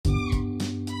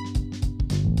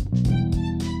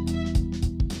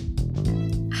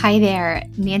Hi there,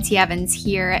 Nancy Evans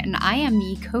here, and I am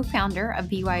the co-founder of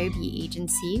BYOB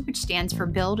Agency, which stands for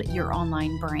Build Your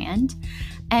Online Brand.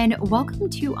 And welcome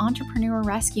to Entrepreneur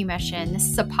Rescue Mission. This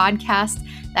is a podcast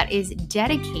that is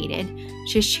dedicated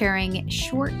to sharing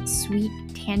short, sweet,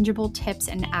 tangible tips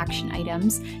and action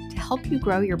items to help you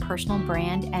grow your personal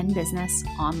brand and business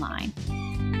online.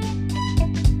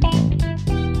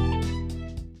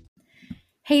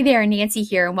 Hey there, Nancy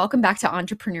here, and welcome back to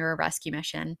Entrepreneur Rescue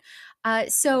Mission.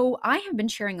 So I have been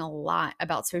sharing a lot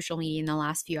about social media in the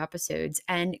last few episodes,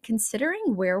 and considering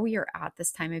where we are at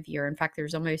this time of year, in fact,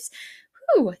 there's almost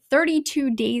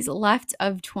 32 days left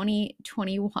of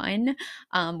 2021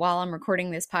 while I'm recording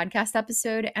this podcast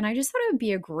episode. And I just thought it would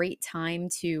be a great time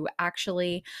to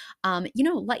actually,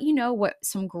 let you know what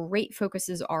some great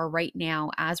focuses are right now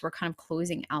as we're kind of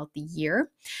closing out the year.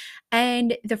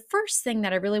 And the first thing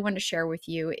that I really want to share with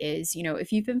you is,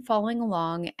 if you've been following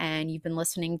along and you've been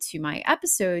listening to my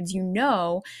episodes, you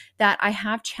know that I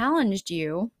have challenged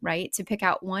you, right, to pick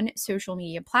out one social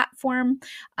media platform.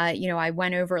 I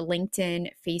went over LinkedIn,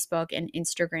 Facebook, and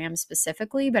Instagram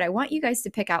specifically, but I want you guys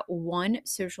to pick out one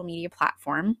social media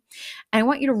platform. And I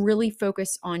want you to really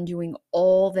focus on doing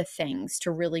all the things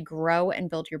to really grow and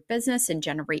build your business and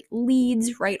generate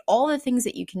leads, right? All the things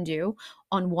that you can do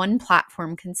on one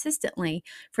platform consistently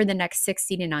for the next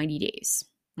 60 to 90 days.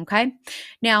 Okay.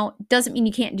 Now, doesn't mean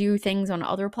you can't do things on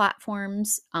other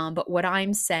platforms, but what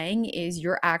I'm saying is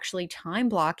you're actually time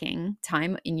blocking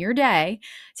time in your day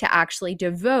to actually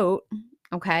devote,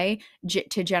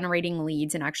 to generating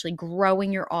leads and actually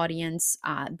growing your audience,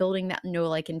 building that know,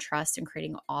 like, and trust, and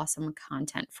creating awesome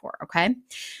content for. Okay.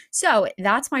 So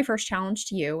that's my first challenge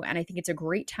to you. And I think it's a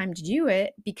great time to do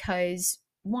it because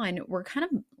one, we're kind of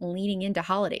leading into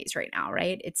holidays right now,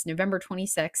 right? It's November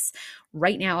 26th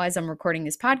right now as I'm recording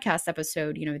this podcast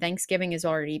episode. Thanksgiving is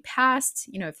already passed,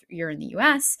 if you're in the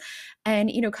US.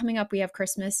 And, coming up, we have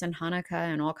Christmas and Hanukkah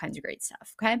and all kinds of great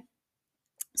stuff. Okay.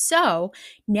 So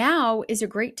now is a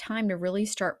great time to really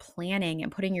start planning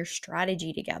and putting your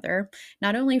strategy together,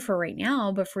 not only for right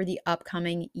now, but for the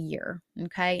upcoming year.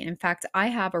 Okay. And in fact, I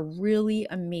have a really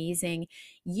amazing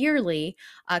yearly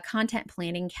content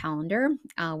planning calendar,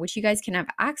 which you guys can have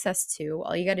access to.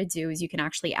 All you got to do is you can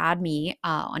actually add me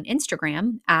on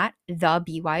Instagram at the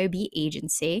BYOB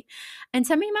Agency and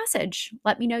send me a message.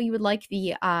 Let me know you would like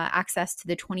the access to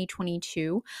the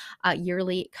 2022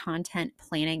 yearly content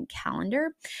planning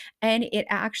calendar. And it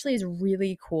actually is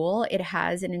really cool. It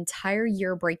has an entire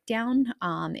year breakdown.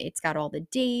 It's got all the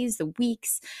days, the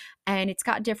weeks, and it's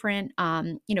got different,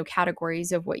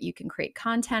 categories of what you can create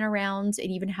content around.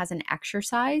 It even has an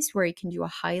exercise where you can do a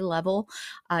high level,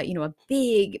 a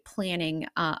big planning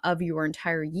of your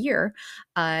entire year.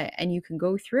 And you can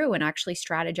go through and actually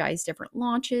strategize different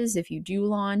launches if you do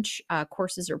launch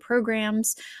courses or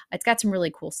programs. It's got some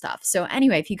really cool stuff. So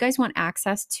anyway, if you guys want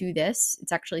access to this,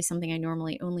 it's actually something I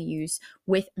normally only use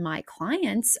with my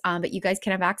clients, but you guys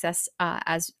can have access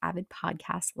as avid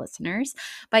podcast listeners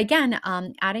by, again,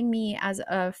 adding me as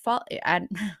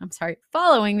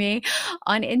following me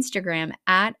on Instagram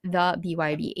at the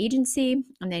BYB Agency,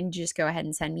 and then just go ahead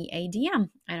and send me a DM,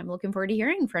 and I'm looking forward to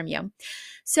hearing from you.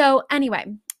 So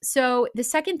anyway, so the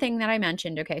second thing that I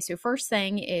mentioned, so first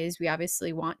thing is we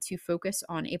obviously want to focus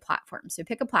on a platform. So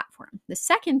pick a platform. The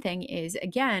second thing is,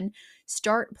 again,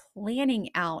 start planning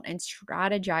out and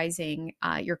strategizing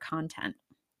your content.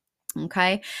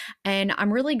 Okay. And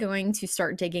I'm really going to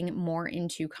start digging more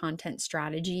into content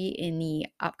strategy in the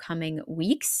upcoming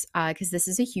weeks because this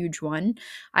is a huge one.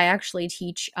 I actually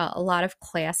teach a lot of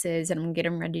classes, and I'm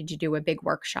getting ready to do a big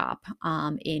workshop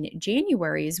in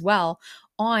January as well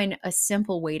on a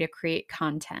simple way to create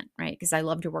content, right? Because I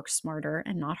love to work smarter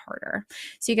and not harder.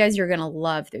 So you guys are going to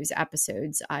love those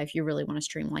episodes if you really want to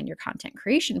streamline your content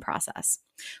creation process.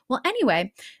 Well,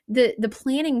 anyway, the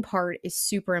planning part is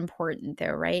super important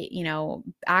though, right?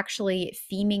 Actually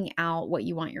theming out what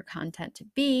you want your content to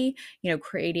be,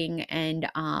 creating and,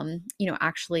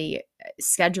 actually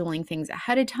scheduling things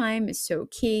ahead of time is so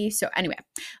key. So anyway,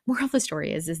 moral of the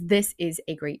story is this is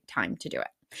a great time to do it.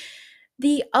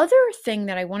 The other thing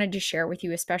that I wanted to share with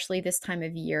you, especially this time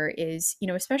of year, is,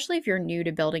 especially if you're new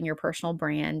to building your personal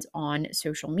brand on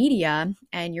social media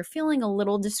and you're feeling a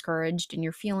little discouraged and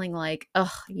you're feeling like,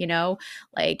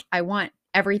 like I want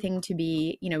everything to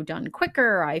be, done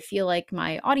quicker. I feel like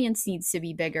my audience needs to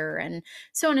be bigger and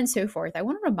so on and so forth. I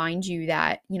want to remind you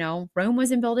that, Rome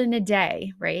wasn't built in a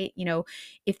day, right?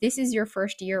 If this is your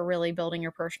first year really building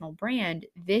your personal brand,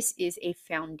 this is a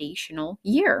foundational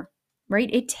year. Right?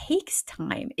 It takes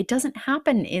time. It doesn't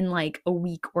happen in like a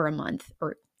week or a month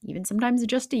or even sometimes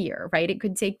just a year, right? It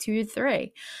could take 2 to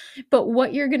 3. But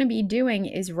what you're going to be doing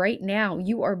is right now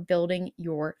you are building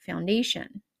your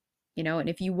foundation. And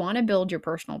if you want to build your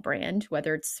personal brand,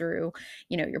 whether it's through,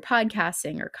 your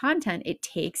podcasting or content, it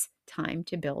takes time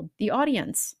to build the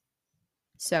audience.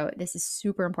 So this is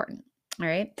super important. All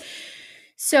right.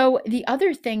 So the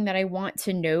other thing that I want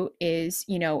to note is,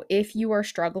 if you are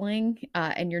struggling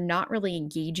and you're not really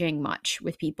engaging much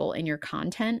with people in your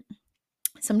content,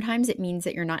 sometimes it means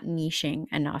that you're not niching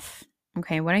enough.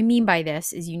 Okay, what I mean by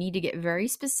this is you need to get very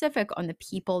specific on the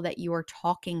people that you are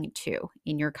talking to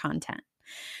in your content.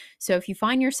 So if you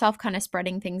find yourself kind of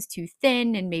spreading things too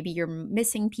thin and maybe you're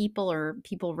missing people or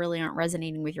people really aren't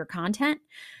resonating with your content,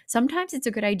 sometimes it's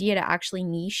a good idea to actually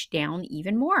niche down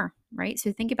even more, right?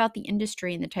 So think about the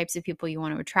industry and the types of people you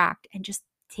want to attract and just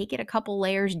take it a couple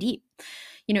layers deep.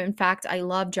 In fact, I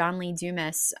love John Lee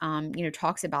Dumas,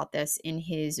 talks about this in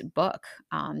his book,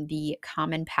 The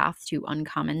Common Path to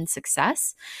Uncommon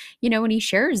Success. And he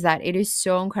shares that it is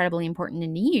so incredibly important to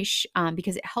niche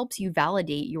because it helps you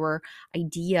validate your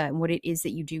idea and what it is that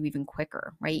you do even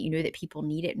quicker, right? You know that people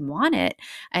need it and want it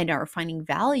and are finding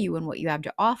value in what you have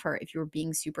to offer if you're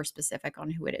being super specific on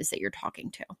who it is that you're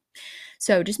talking to.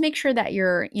 So just make sure that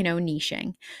you're,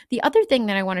 niching. The other thing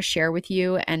that I want to share with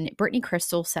you, and Brittany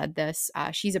Crystal said this,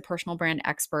 she's a personal brand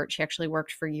expert. She actually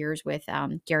worked for years with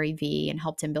Gary Vee and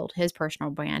helped him build his personal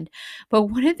brand. But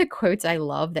one of the quotes I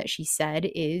love that she said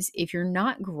is, if you're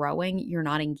not growing, you're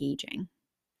not engaging.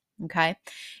 Okay.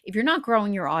 If you're not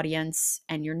growing your audience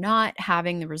and you're not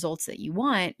having the results that you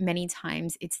want, many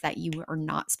times it's that you are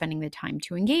not spending the time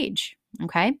to engage.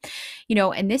 Okay.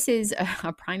 And this is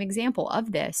a prime example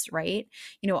of this, right?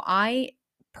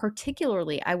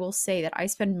 I will say that I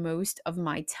spend most of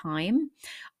my time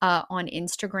on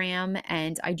Instagram,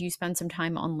 and I do spend some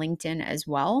time on LinkedIn as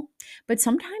well. But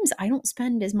sometimes I don't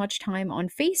spend as much time on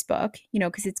Facebook,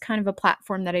 because it's kind of a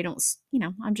platform that I don't,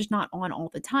 I'm just not on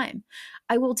all the time.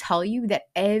 I will tell you that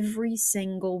every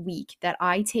single week that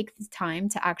I take the time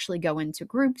to actually go into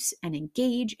groups and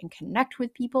engage and connect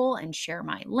with people and share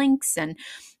my links and,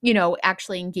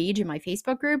 actually engage in my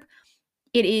Facebook group,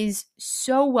 it is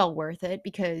so well worth it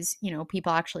because,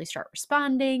 people actually start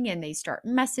responding and they start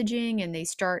messaging and they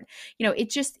start,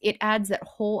 it adds that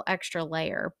whole extra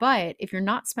layer. But if you're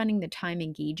not spending the time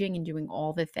engaging and doing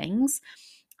all the things,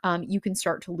 you can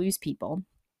start to lose people.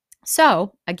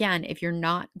 So again, if you're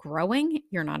not growing,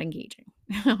 you're not engaging.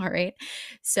 All right.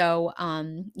 So,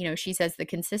 she says the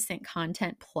consistent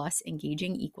content plus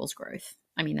engaging equals growth.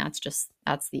 I mean, that's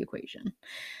the equation.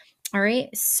 All right.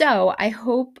 So I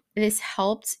hope this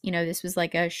helped. This was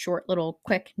like a short little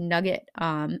quick nugget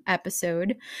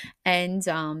episode. And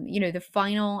the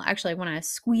final, actually I want to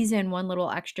squeeze in one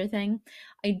little extra thing.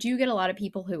 I do get a lot of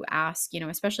people who ask,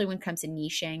 especially when it comes to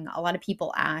niching, a lot of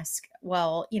people ask,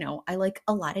 well, I like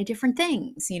a lot of different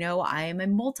things. I am a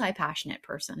multi-passionate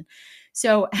person.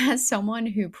 So as someone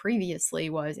who previously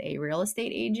was a real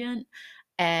estate agent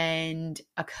and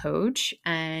a coach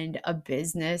and a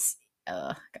business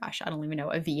I don't even know,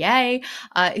 a VA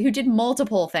who did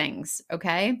multiple things.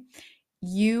 Okay.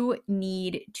 You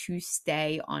need to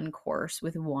stay on course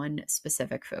with one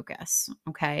specific focus.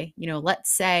 Okay.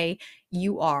 Let's say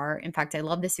you are, in fact, I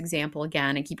love this example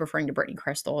again. I keep referring to Brittany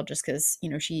Crystal just because,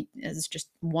 she has just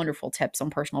wonderful tips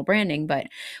on personal branding. But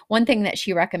one thing that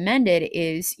she recommended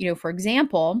is, for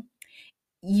example,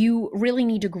 you really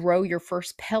need to grow your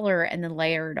first pillar and then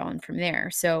layer it on from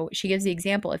there. So she gives the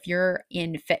example, if you're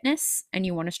in fitness and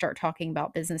you want to start talking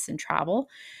about business and travel,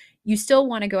 you still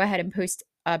want to go ahead and post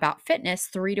about fitness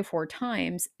 3 to 4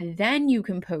 times. Then you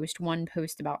can post one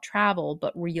post about travel,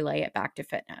 but relay it back to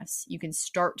fitness. You can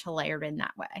start to layer it in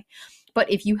that way. But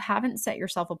if you haven't set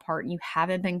yourself apart and you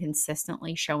haven't been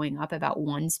consistently showing up about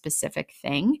one specific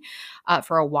thing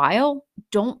for a while,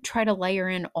 don't try to layer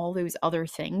in all those other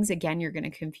things. Again, you're going to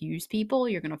confuse people.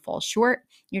 You're going to fall short.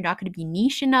 You're not going to be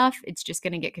niche enough. It's just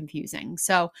going to get confusing.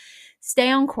 So stay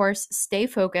on course, stay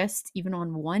focused, even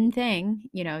on one thing,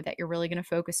 that you're really going to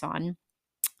focus on.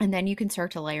 And then you can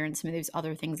start to layer in some of those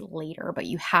other things later, but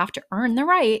you have to earn the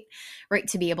right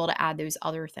to be able to add those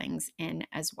other things in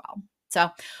as well. So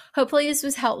hopefully this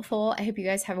was helpful. I hope you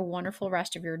guys have a wonderful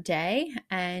rest of your day.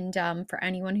 And for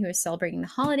anyone who is celebrating the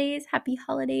holidays, happy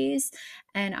holidays.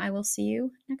 And I will see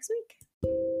you next week.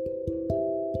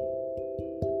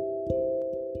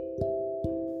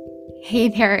 Hey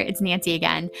there, it's Nancy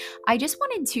again. I just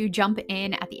wanted to jump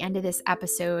in at the end of this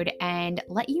episode and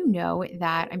let you know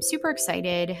that I'm super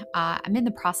excited. I'm in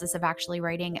the process of actually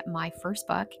writing my first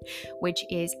book, which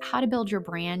is How to Build Your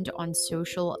Brand on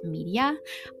Social Media,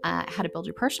 How to Build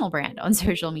Your Personal Brand on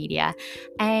Social Media.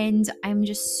 And I'm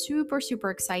just super,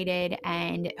 super excited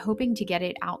and hoping to get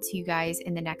it out to you guys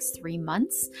in the next 3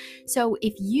 months. So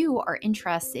if you are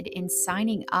interested in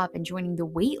signing up and joining the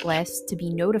wait list to be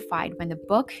notified when the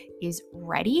book is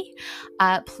ready,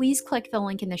 please click the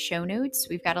link in the show notes.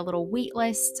 We've got a little wait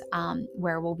list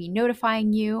where we'll be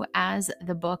notifying you as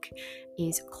the book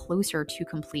is closer to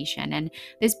completion. And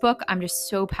this book, I'm just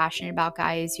so passionate about,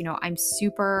 guys. I'm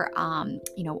super,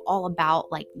 all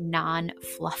about like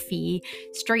non-fluffy,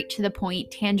 straight to the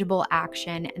point, tangible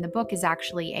action. And the book is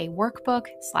actually a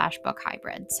workbook/book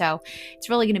hybrid. So it's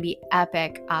really going to be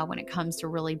epic when it comes to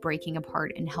really breaking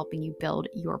apart and helping you build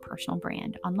your personal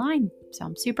brand online. So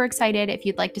I'm super excited. If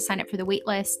you'd like to sign up for the wait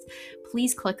list,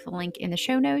 please click the link in the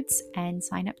show notes and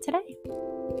sign up today.